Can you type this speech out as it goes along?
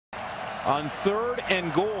On 3rd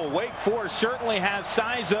and goal, Wake Forest certainly has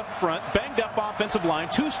size up front, banged up offensive line,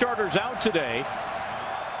 2 starters out today.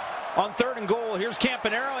 On 3rd and goal, here's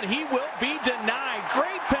Campanaro, and he will be denied.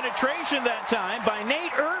 Great penetration that time by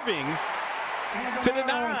Nate Irving to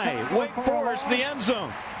deny Wake Forest the end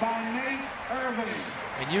zone.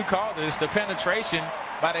 And you call this the penetration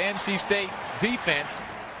by the NC State defense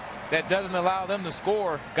that doesn't allow them to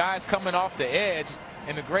score. Guys coming off the edge,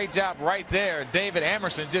 and a great job right there. David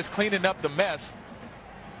Amerson just cleaning up the mess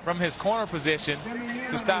from his corner position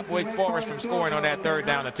to stop Wake Forest from scoring on that 3rd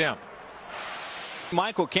down attempt.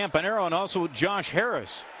 Michael Campanaro and also Josh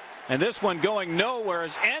Harris. And this one going nowhere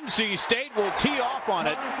as NC State will tee off on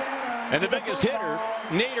it. And the biggest hitter,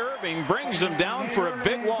 Nate Irving, brings them down for a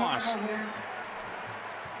big loss.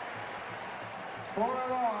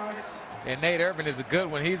 And Nate Irving is a good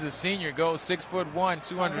one. He's a senior, goes 6'1",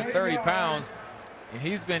 230 pounds. And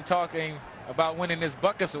he's been talking about winning this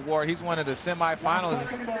Buckus Award. He's one of the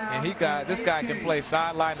semifinalists, and this guy can play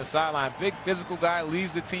sideline to sideline. Big physical guy,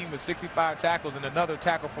 leads the team with 65 tackles and another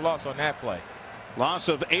tackle for loss on that play. Loss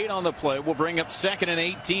of 8 on the play will bring up 2nd and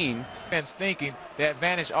 18. And thinking the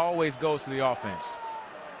advantage always goes to the offense.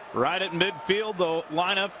 Right at midfield, the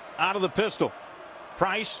lineup out of the pistol.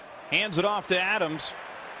 Price hands it off to Adams.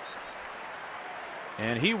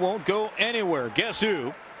 And he won't go anywhere. Guess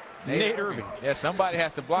who? Nate Irving. Yeah, somebody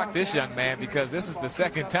has to block this young man because this is the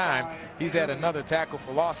 2nd time he's had another tackle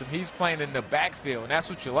for loss, and he's playing in the backfield, and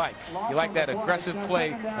that's what you like. You like that aggressive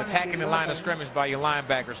play, attacking the line of scrimmage by your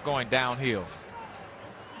linebackers going downhill.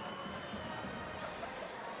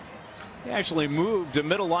 He actually moved to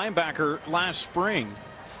middle linebacker last spring.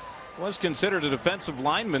 Was considered a defensive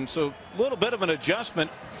lineman, so a little bit of an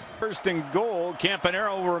adjustment. 1st and goal,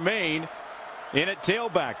 Campanaro will remain in at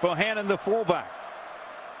tailback. Bohannon the fullback.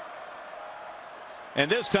 And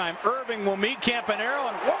this time Irving will meet Campanaro,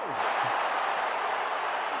 and whoa!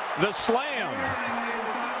 The slam.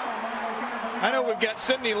 I know we've got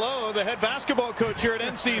Sidney Lowe, the head basketball coach here at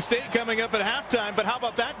NC State, coming up at halftime, but how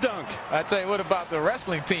about that dunk? I tell you, what about the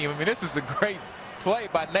wrestling team? I mean, this is a great play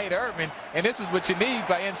by Nate Irving, and this is what you need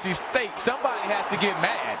by NC State. Somebody has to get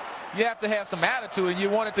mad. You have to have some attitude, and you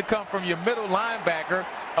want it to come from your middle linebacker,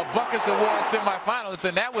 a Buckus Award semifinalist,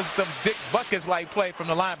 and that was some Dick Buckus-like play from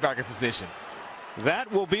the linebacker position.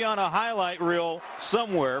 That will be on a highlight reel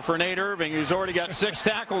somewhere for Nate Irving, who's already got 6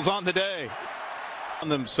 tackles on the day. On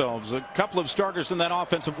themselves, a couple of starters in that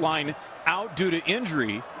offensive line out due to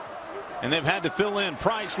injury, and they've had to fill in.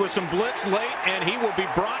 Price with some blitz late, and he will be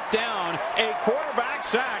brought down. A quarterback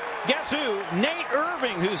sack. Guess who? Nate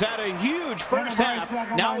Irving, who's had a huge first half,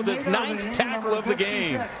 now with his 9th tackle of the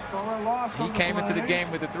game. He came into the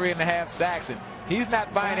game with the 3.5 sacks, and he's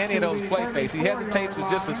not buying any of those play fakes. He hesitates for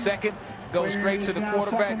just a second, goes straight to the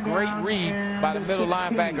quarterback. Great read by the middle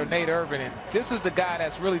linebacker, Nate Irving. And this is the guy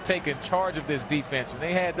that's really taken charge of this defense. When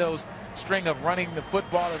they had those string of running the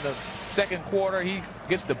football in the 2nd quarter, he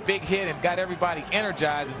gets the big hit and got everybody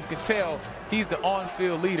energized, and you can tell he's the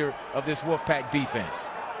on-field leader of this Wolfpack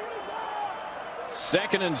defense.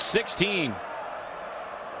 2nd and 16.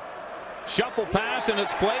 Shuffle pass, and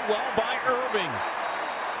it's played well by Irving.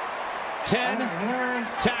 10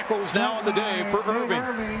 tackles now on the day for Irving.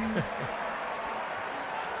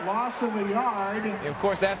 Loss of a yard. And of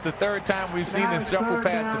course, that's the 3rd time we've seen this shuffle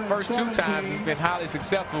pass. The first 2 times has been highly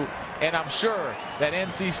successful, and I'm sure that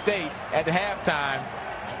NC State at the halftime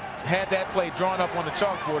had that play drawn up on the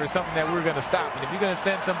chalkboard as something that we're going to stop. And if you're going to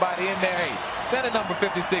send somebody in there, hey, send a number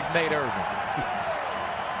 56, Nate Irving.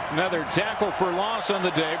 Another tackle for loss on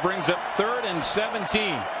the day brings up 3rd and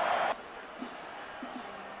 17.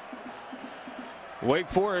 Wake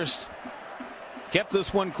Forest kept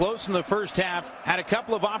this one close in the first half, had a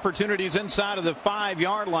couple of opportunities inside of the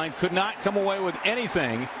 5-yard line, could not come away with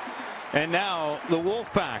anything. And now the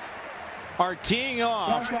Wolfpack are teeing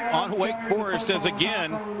off on Wake Forest as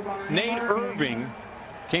again Nate Irving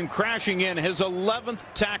came crashing in, his 11th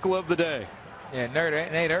tackle of the day. Yeah,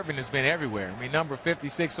 Nate Irving has been everywhere. I mean, number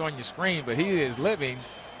 56 on your screen, but he is living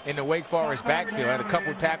in the Wake Forest backfield. Had a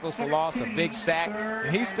couple tackles for loss, a big sack,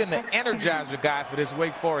 and he's been the energizer guy for this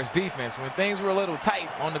Wake Forest defense. When things were a little tight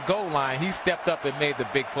on the goal line, he stepped up and made the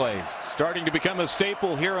big plays. Starting to become a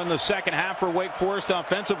staple here in the second half for Wake Forest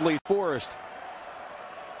offensively. Forest.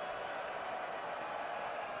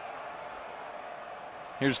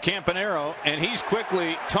 Here's Campanaro, and he's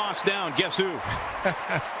quickly tossed down. Guess who?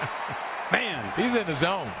 Man, he's in the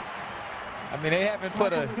zone. I mean, they haven't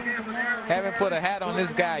put a hat on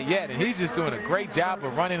this guy yet, and he's just doing a great job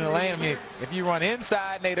of running the lane. I mean, if you run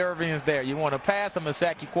inside, Nate Irving is there. You want to pass, I'm going to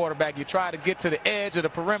sack your quarterback. You try to get to the edge of the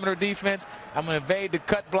perimeter defense, I'm going to evade the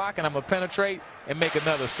cut block, and I'm going to penetrate and make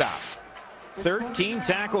another stop. 13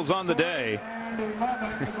 tackles on the day.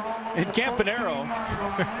 And Campanaro,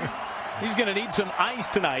 he's going to need some ice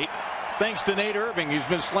tonight, thanks to Nate Irving, who's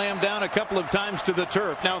been slammed down a couple of times to the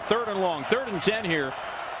turf. Now 3rd and long, 3rd and 10 here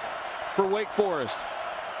for Wake Forest.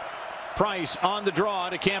 Price on the draw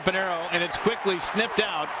to Campanaro, and it's quickly snipped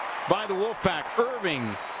out by the Wolfpack.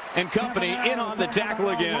 Irving and company in on the tackle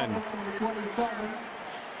again.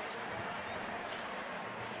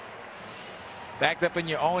 Backed up in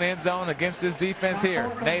your own end zone against this defense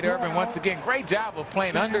here. Nate Irving, once again, great job of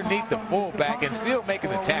playing underneath the fullback and still making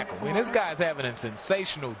the tackle. I mean, this guy's having a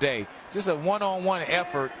sensational day. Just a one-on-one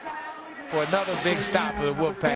effort for another big stop for the Wolfpack.